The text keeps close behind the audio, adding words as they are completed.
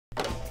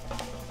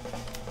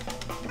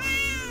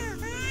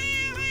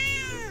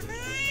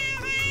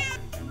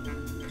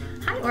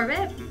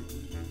Orbit.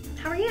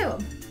 How are you?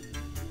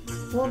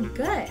 Well,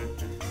 good.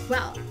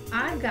 Well,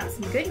 I've got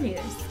some good news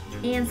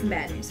and some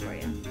bad news for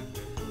you.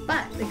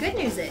 But the good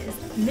news is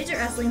Midget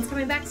Wrestling's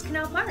coming back to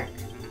Canal Park.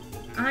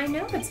 I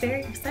know, it's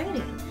very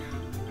exciting.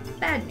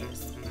 Bad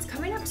news, it's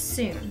coming up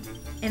soon,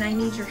 and I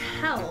need your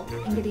help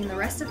in getting the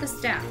rest of the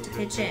staff to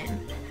pitch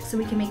in so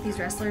we can make these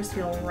wrestlers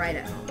feel right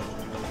at home.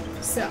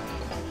 So,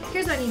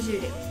 here's what I need you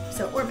to do.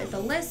 So, Orbit the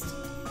list.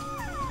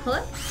 Hello?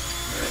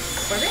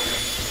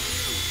 Orbit?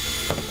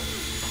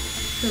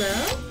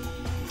 Hello?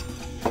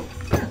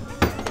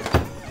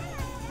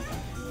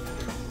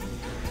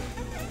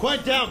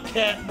 Quiet down,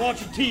 cat. I'm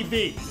watching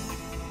TV.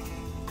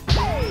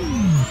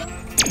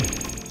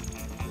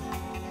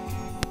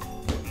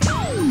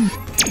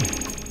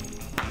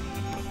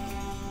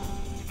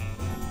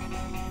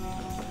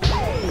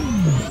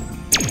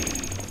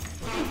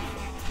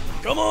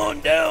 Come on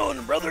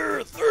down,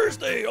 brother.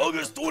 Thursday,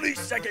 August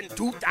 22nd,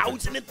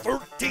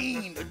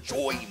 2013.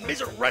 Enjoy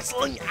Midget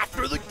Wrestling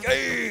after the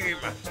game.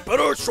 It's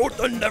better short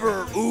than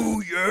never.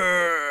 Ooh,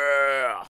 yeah.